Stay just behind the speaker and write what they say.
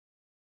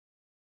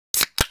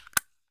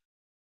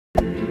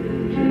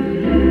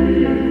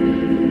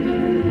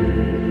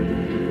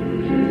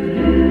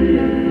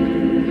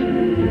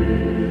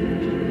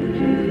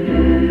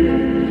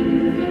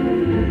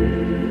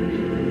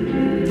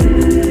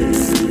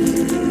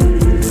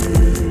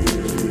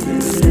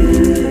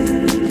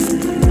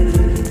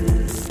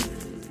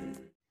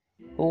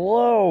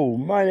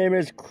name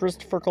is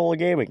Christopher Cola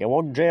Gaming, and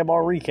welcome to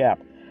JMR Recap.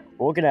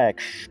 We're looking at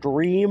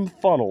extreme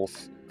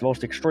funnels, the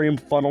most extreme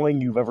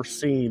funneling you've ever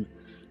seen.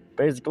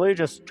 Basically,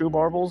 just two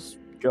marbles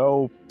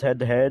go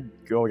head-to-head,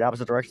 going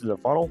opposite directions of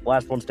the funnel.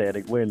 Last one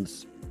standing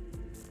wins.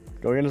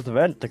 Going into the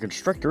event, the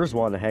Constrictors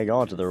wanted to hang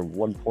on to their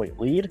 1-point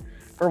lead.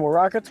 Purple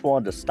Rockets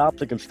wanted to stop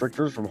the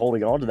Constrictors from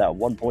holding on to that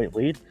 1-point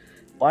lead.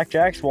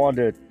 Blackjacks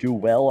wanted to do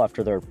well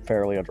after their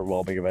fairly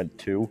underwhelming event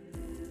 2.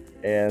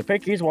 And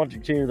Pinkies wanted to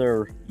continue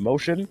their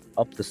motion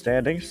up the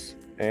standings.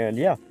 And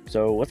yeah,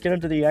 so let's get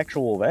into the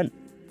actual event.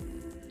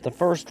 The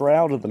first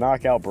round of the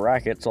knockout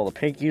bracket saw the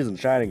Pinkies and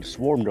Shining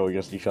Swarm go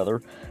against each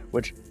other,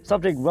 which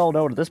something well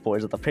known at this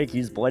point is that the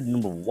Pinkies blended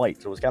in with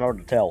white, so it's kind of hard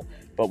to tell.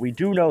 But we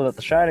do know that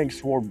the Shining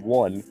Swarm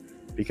won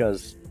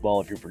because,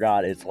 well, if you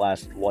forgot, it's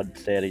last one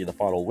standing in the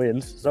funnel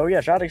wins. So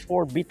yeah, Shining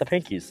Swarm beat the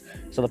Pinkies.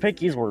 So the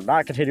Pinkies were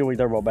not continuing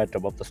their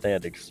momentum up the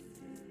standings.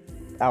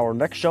 Our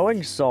next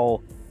showing saw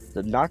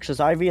the Noxious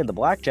Ivy and the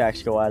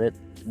Blackjacks go at it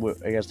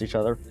against each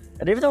other.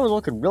 And even though it was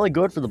looking really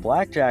good for the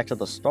Blackjacks at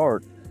the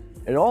start,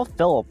 it all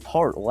fell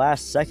apart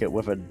last second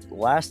with a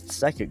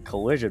last-second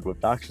collision with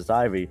Noxious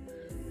Ivy.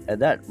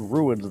 And that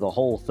ruined the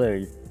whole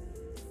thing.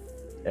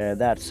 And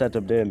that sent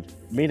them in,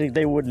 meaning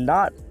they would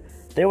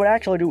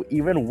actually do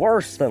even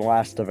worse than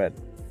last event.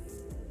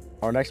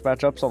 Our next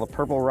matchup saw the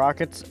Purple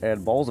Rockets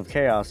and Balls of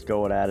Chaos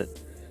going at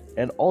it.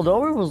 And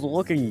although it was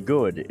looking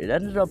good, it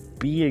ended up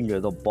being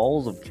the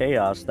Balls of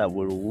Chaos that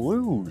would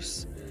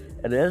lose.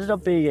 And it ended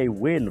up being a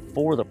win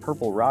for the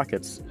Purple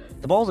Rockets.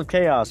 The Balls of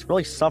Chaos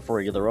really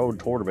suffering in their own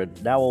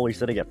tournament, now only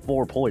sitting at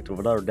 4 points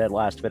with another dead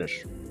last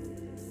finish.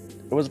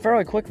 It was a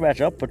fairly quick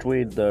matchup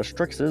between the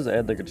Strixes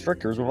and the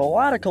Constrictors with a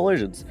lot of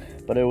collisions,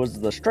 but it was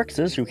the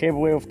Strixes who came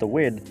away with the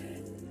win,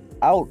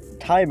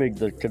 out-timing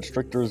the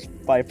Constrictors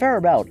by a fair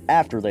amount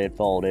after they had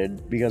fallen in,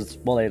 because,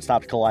 well, they had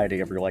stopped colliding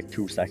every,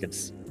 2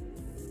 seconds.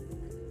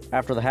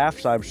 After the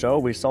halftime show,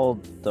 we saw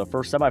the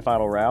first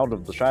semifinal round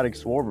of the Shining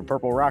Swarm and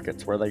Purple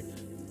Rockets, where they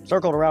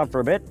circled around for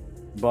a bit,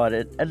 but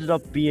it ended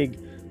up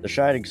being the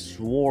Shining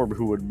Swarm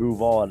who would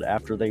move on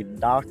after they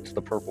knocked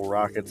the Purple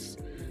Rockets.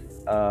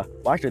 Well,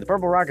 actually, the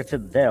Purple Rockets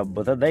hit them,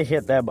 but then they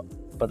hit them,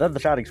 but then the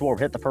Shining Swarm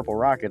hit the Purple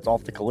Rockets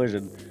off the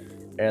collision,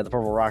 and the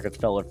Purple Rockets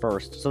fell at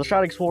first, so the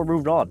Shining Swarm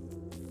moved on.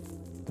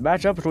 The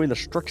matchup between the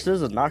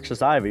Strixes and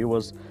Noxious Ivy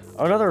was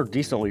another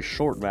decently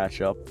short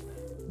matchup,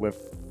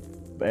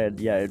 and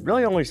yeah, it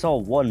really only saw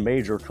one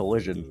major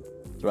collision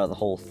throughout the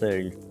whole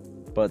thing,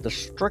 but the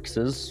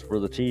Strixes were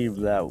the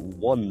team that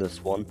won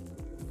this one,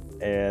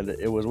 and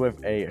it was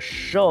with a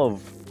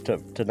shove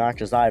to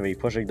Noxious Ivy,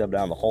 pushing them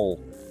down the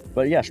hole.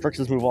 But yeah,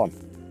 Strixes move on.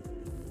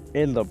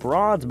 In the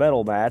bronze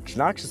medal match,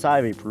 Noxious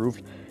Ivy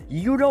proved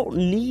you don't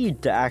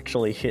need to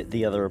actually hit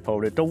the other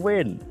opponent to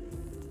win.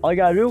 All you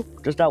gotta do,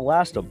 just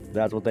outlast them.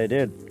 That's what they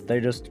did. They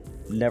just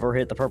never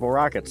hit the Purple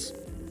Rockets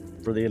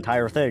for the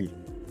entire thing.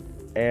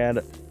 And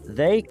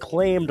they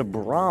claimed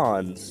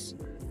bronze,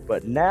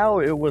 but now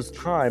it was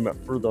time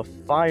for the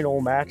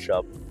final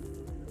matchup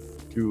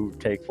to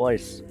take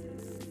place.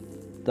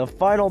 The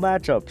final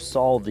matchup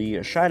saw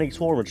the Shining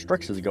Swarm and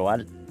Strixes go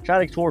at it.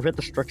 Shining Swarm hit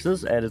the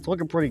Strixes, and it's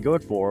looking pretty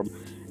good for them.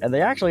 And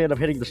they actually end up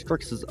hitting the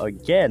Strixes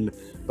again,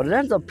 but it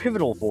ends up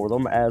pivotal for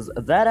them, as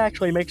that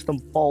actually makes them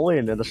fall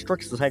in, and the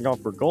Strixes hang on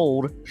for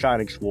gold,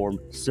 Shining Swarm,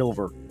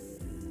 silver.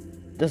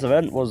 This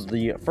event was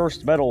the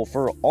first medal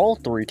for all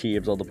 3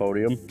 teams on the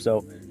podium,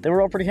 so they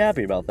were all pretty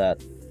happy about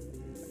that.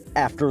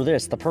 After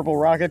this, the Purple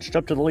Rockets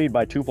jumped to the lead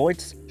by 2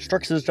 points,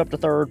 Strixes jumped to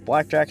 3rd,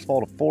 Blackjacks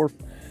fall to 4th,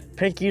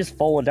 Pinkies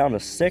falling down to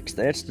 6th,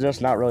 and it's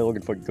just not really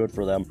looking good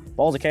for them.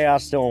 Balls of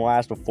Chaos still in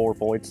last with 4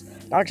 points.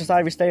 Noxious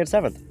Ivy stay at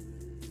 7th.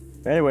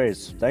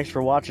 Anyways, thanks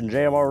for watching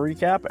JMR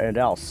Recap, and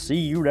I'll see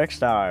you next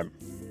time.